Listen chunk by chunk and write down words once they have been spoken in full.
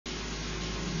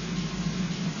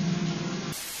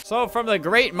So from the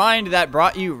great mind that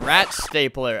brought you Rat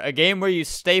Stapler, a game where you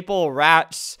staple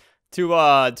rats to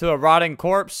a rotting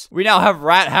corpse, we now have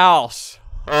Rat House.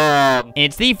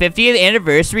 It's the 50th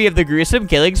anniversary of the gruesome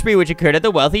killing spree which occurred at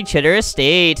the wealthy Chitter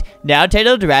estate, now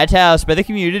titled Rat House by the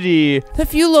community. The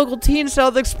few local teens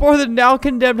shall explore the now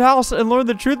condemned house and learn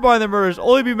the truth behind the murders,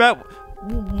 only be met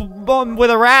with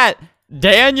a rat.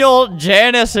 Daniel,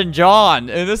 Janice, and John.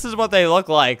 And this is what they look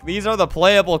like. These are the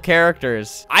playable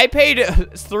characters. I paid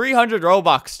 300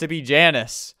 Robux to be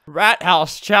Janice. Rat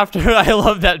House chapter. I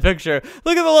love that picture.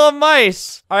 Look at the little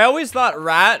mice. I always thought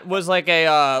rat was like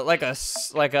a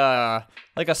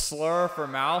slur for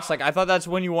mouse. Like, I thought that's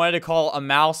when you wanted to call a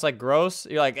mouse like gross.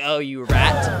 You're like, oh, you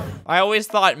rat. I always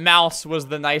thought mouse was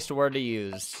the nice word to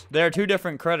use. They're two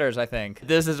different critters, I think.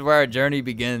 This is where our journey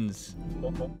begins.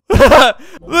 Look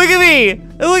at me!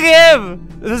 Look at him!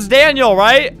 This is Daniel,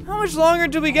 right? How much longer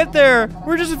until we get there?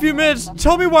 We're just a few minutes.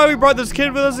 Tell me why we brought this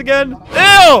kid with us again.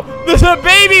 Ew! There's a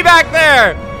baby back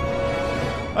there!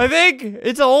 I think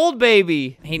it's an old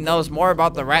baby. He knows more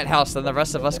about the rat house than the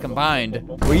rest of us combined.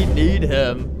 We need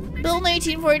him. Built in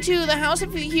 1842, the house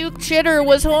of Hugh Chitter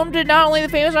was home to not only the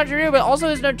famous entrepreneur, but also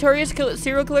his notorious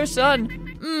serial killer son.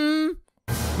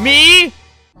 Me?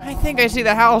 I think I see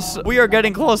the house. We are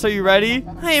getting close. Are you ready?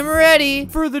 I am ready.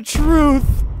 For the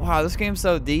truth. Wow, this game's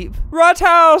so deep. Rat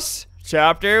House.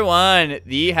 Chapter 1,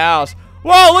 the house.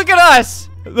 Whoa, look at us.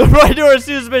 The right door is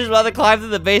too suspicious about to climb through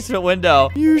the basement window.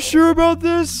 You sure about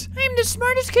this? I'm the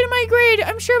smartest kid in my grade.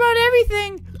 I'm sure about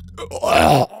everything.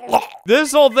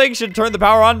 This whole thing should turn the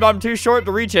power on, but I'm too short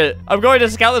to reach it. I'm going to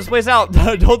scout this place out.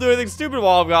 Don't do anything stupid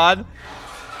while I'm gone.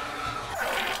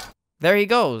 There he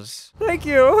goes. Thank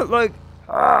you. Like,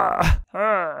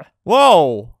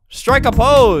 whoa. Strike a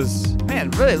pose. Man,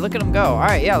 really, look at him go. All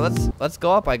right, yeah, let's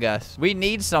go up, I guess. We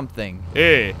need something.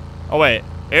 Hey. Oh, wait.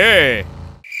 Hey.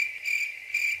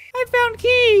 I found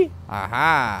key.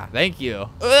 Aha. Thank you.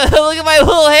 Look at my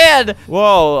little hand.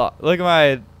 Whoa. Look at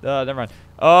my, never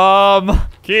mind.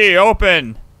 Key,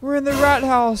 open. We're in the rat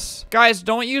house. Guys,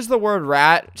 don't use the word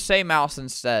rat. Say mouse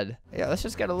instead. Yeah, let's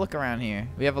just get a look around here.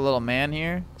 We have a little man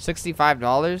here.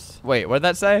 $65. Wait, what did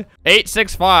that say?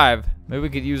 865. Maybe we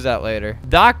could use that later.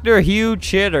 Dr. Hugh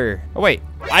Chitter. Oh, wait.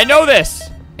 I know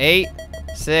this.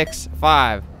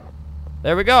 865.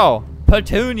 There we go.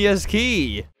 Petunia's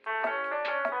key.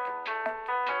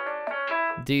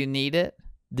 Do you need it?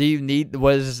 Do you need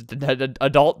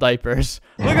adult diapers?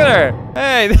 Look at her.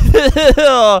 Hey,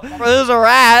 there's a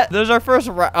rat. There's our first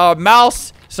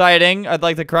mouse sighting. I'd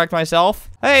like to correct myself.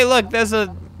 Hey, look, there's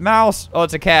a mouse. Oh,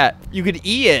 it's a cat. You could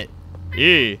eat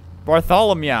it.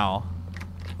 Bartholomew.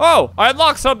 Oh, I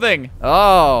unlocked something.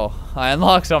 Oh, I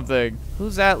unlocked something.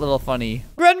 Who's that little funny?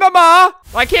 Grandmama!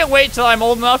 I can't wait till I'm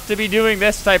old enough to be doing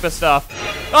this type of stuff.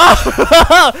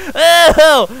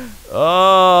 Oh,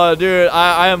 oh, dude,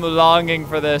 I am longing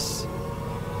for this.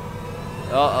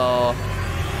 Uh-oh.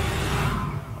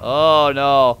 Oh,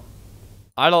 no.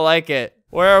 I don't like it.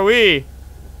 Where are we?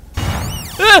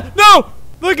 No!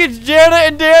 Look, it's Janet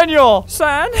and Daniel.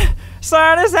 Son?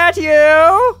 Son, is that you?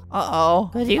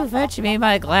 Uh-oh. Could you fetch me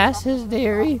my glasses,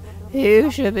 dearie?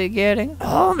 You should be getting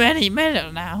so many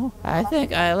minutes now. I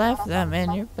think I left them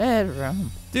in your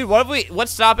bedroom. Dude,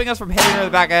 what's stopping us from hitting her in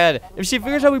the back of the head? If she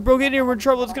figures out we broke in here, we're in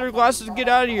trouble. Let's get her glasses and get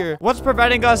out of here. What's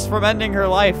preventing us from ending her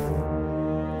life?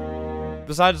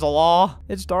 Besides the law.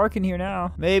 It's dark in here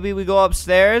now. Maybe we go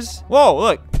upstairs? Whoa,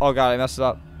 look. Oh, God, I messed it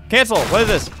up. Cancel. What is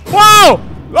this? Whoa!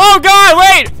 Oh, God,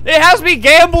 wait! It has me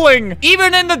gambling.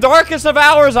 Even in the darkest of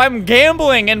hours, I'm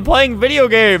gambling and playing video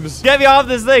games. Get me off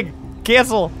this thing.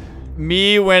 Cancel.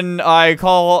 Me when I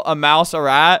call a mouse a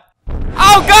rat.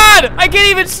 Oh, God! I can't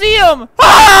even see him!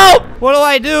 Help! What do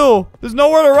I do? There's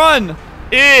nowhere to run.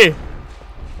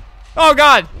 Oh,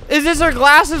 God. Is this her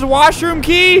glasses washroom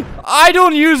key? I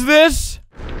don't use this.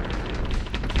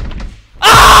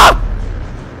 Ah!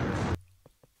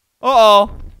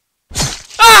 Uh-oh.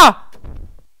 Ah!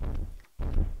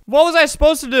 What was I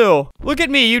supposed to do? Look at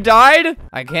me. You died?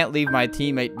 I can't leave my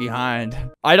teammate behind.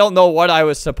 I don't know what I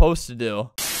was supposed to do.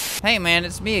 Hey, man,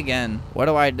 it's me again. What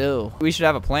do I do? We should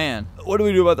have a plan. What do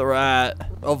we do about the rat?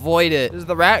 Avoid it. Is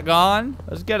the rat gone?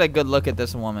 Let's get a good look at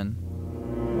this woman.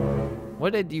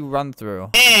 What did you run through?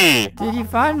 Did you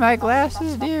find my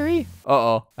glasses, dearie?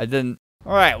 Uh-oh, I didn't.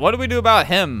 All right, what do we do about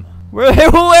him?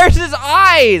 Where's his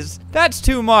eyes? That's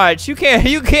too much. You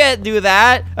can't do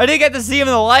that. I didn't get to see him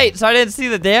in the light, so I didn't see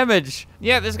the damage.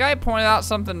 Yeah, this guy pointed out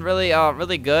something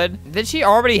really good. Did she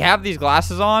already have these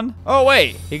glasses on? Oh,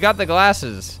 wait, he got the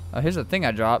glasses. Oh, here's the thing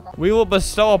I dropped. We will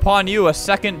bestow upon you a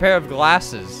second pair of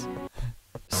glasses.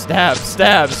 Stab,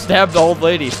 stab, stab the old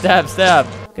lady. Stab, stab.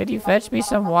 Could you fetch me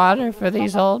some water for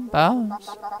these old bones?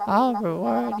 I'll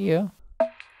reward you.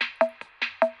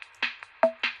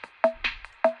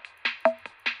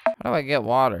 How do I get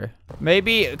water?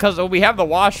 Maybe, because we have the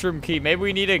washroom key. Maybe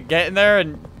we need to get in there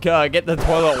and get the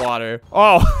toilet water.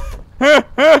 Oh.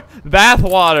 Bath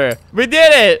water. We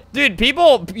did it. Dude,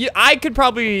 people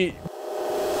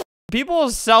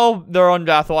sell their own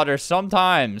bath water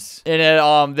sometimes.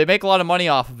 And they make a lot of money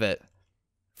off of it.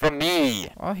 From me.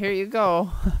 Well, here you go.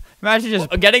 Imagine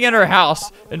just getting in her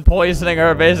house and poisoning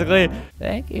her, basically.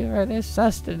 Thank you for this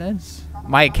sustenance.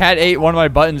 My cat ate one of my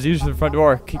buttons used for the front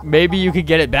door. Maybe you could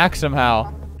get it back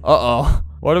somehow. Uh-oh.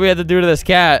 What do we have to do to this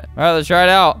cat? All right, let's try it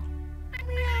out.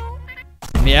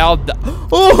 Meow.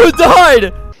 Oh, it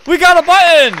died! We got a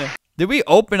button! Did we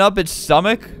open up its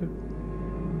stomach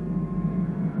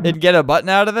and get a button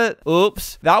out of it?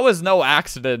 Oops. That was no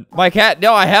accident. My cat,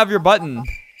 no, I have your button.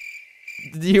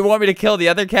 Do you want me to kill the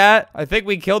other cat? I think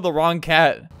we killed the wrong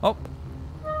cat. Oh.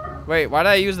 Wait, why did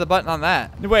I use the button on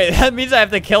that? Wait, that means I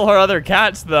have to kill her other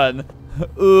cats then.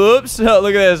 Oops.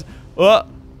 Look at this.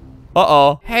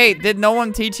 Uh-oh. Hey, did no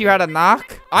one teach you how to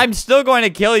knock? I'm still going to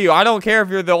kill you. I don't care if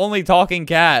you're the only talking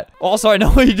cat. Also, I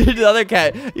know what you did to the other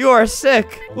cat. You are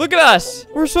sick. Look at us.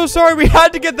 We're so sorry. We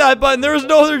had to get that button. There was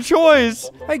no other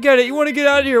choice. I get it. You want to get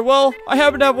out of here. Well, I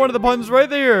happen to have one of the buttons right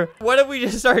there. What if we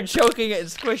just start choking it and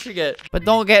squishing it? But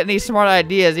don't get any smart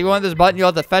ideas. You want this button, you'll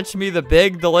have to fetch me the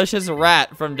big, delicious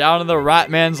rat from down in the rat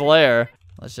man's lair.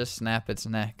 Let's just snap its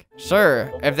neck.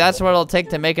 Sure, if that's what it'll take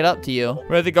to make it up to you.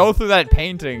 We have to go through that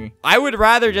painting. I would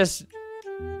rather just,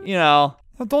 you know.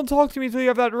 Don't talk to me until you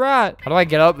have that rat. How do I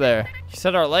get up there? He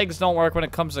said our legs don't work when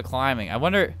it comes to climbing. I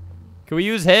wonder, can we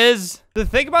use his? The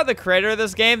thing about the creator of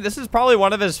this game, this is probably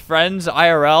one of his friends,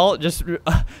 IRL.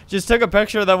 Just took a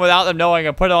picture of them without them knowing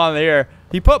and put it on here.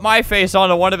 He put my face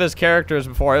onto one of his characters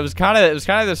before. It was kind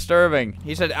of disturbing.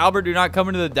 He said, Albert, do not come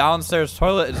into the downstairs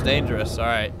toilet. It's dangerous. All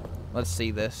right. Let's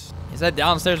see this. He said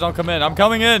downstairs, don't come in. I'm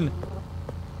coming in.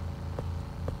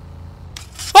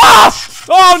 Ah!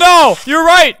 Oh, no! You're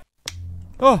right!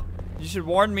 Oh, you should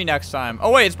warn me next time.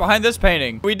 Oh, wait, it's behind this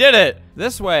painting. We did it.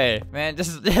 This way. Man,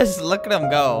 just look at him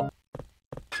go.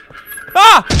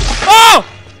 Ah! Oh!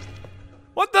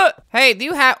 What the? Hey, do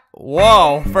you have...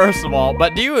 Whoa, first of all.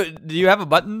 But do you have a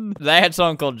button? That's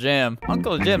Uncle Jim.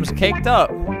 Uncle Jim's caked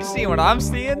up. You see what I'm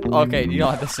seeing? Okay, you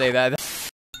don't have to say that.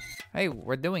 Hey,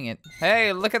 we're doing it.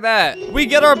 Hey, look at that. We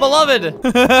get our beloved.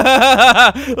 Look,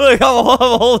 I'm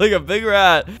holding a big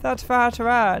rat. That's fat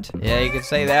rat. Yeah, you can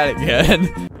say that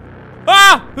again.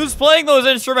 Ah! Who's playing those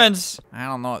instruments? I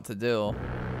don't know what to do.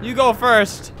 You go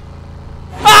first.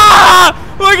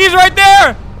 Ah! Look, he's right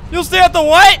there. You'll stay at the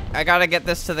what? I gotta get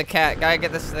this to the cat. Gotta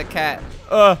get this to the cat.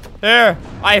 There.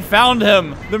 I found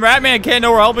him. The rat man can't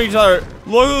know we're helping each other.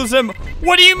 Lose him.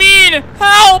 What do you mean?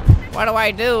 Help! What do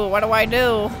I do? What do I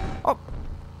do?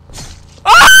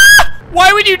 Ah!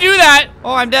 Why would you do that?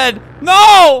 Oh, I'm dead.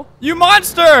 No! You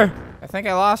monster! I think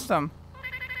I lost him.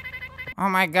 Oh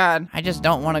my god. I just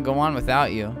don't want to go on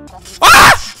without you.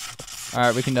 Ah! All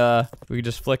right, we can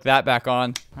just flick that back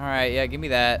on. All right, yeah, give me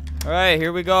that. All right,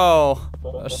 here we go.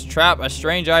 A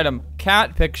strange item.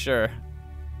 Cat picture.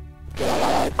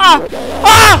 Ah!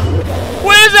 Ah!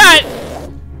 What is that?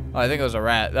 Oh, I think it was a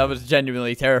rat. That was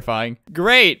genuinely terrifying.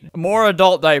 Great. More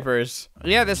adult diapers.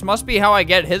 Yeah, this must be how I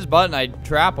get his button. I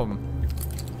trap him.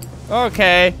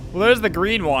 Okay. Well, there's the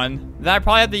green one. Then I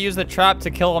probably have to use the trap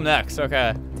to kill him next.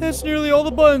 Okay. That's nearly all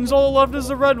the buttons. All left is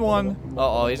the red one.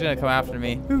 Uh-oh, he's gonna come after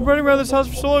me. We've been running around this house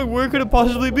for so long. Where could it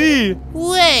possibly be?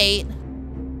 Wait.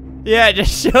 Yeah,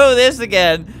 just show this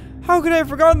again. How could I have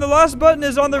forgotten the last button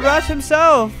is on the rat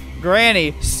himself?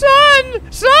 Granny.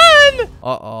 Son! Son!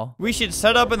 Uh-oh. We should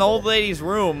set up in the old lady's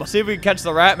room. See if we can catch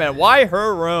the rat man. Why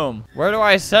her room? Where do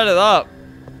I set it up?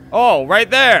 Oh, right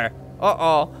there.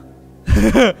 Uh-oh.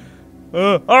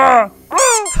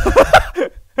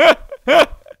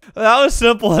 That was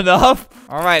simple enough.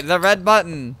 All right, the red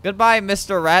button. Goodbye,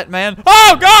 Mr. Rat Man.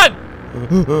 Oh, God!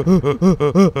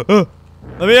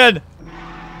 Let me in.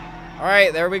 All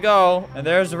right, there we go. And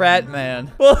there's Rat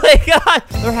Man. Oh my God,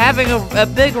 they're having a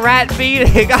big rat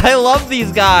meeting. I love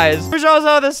these guys. Wish I was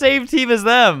on the same team as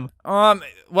them.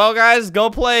 Well, guys,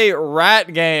 go play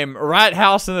Rat Game. Rat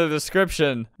House in the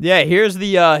description. Yeah, here's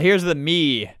the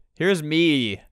me. Here's me.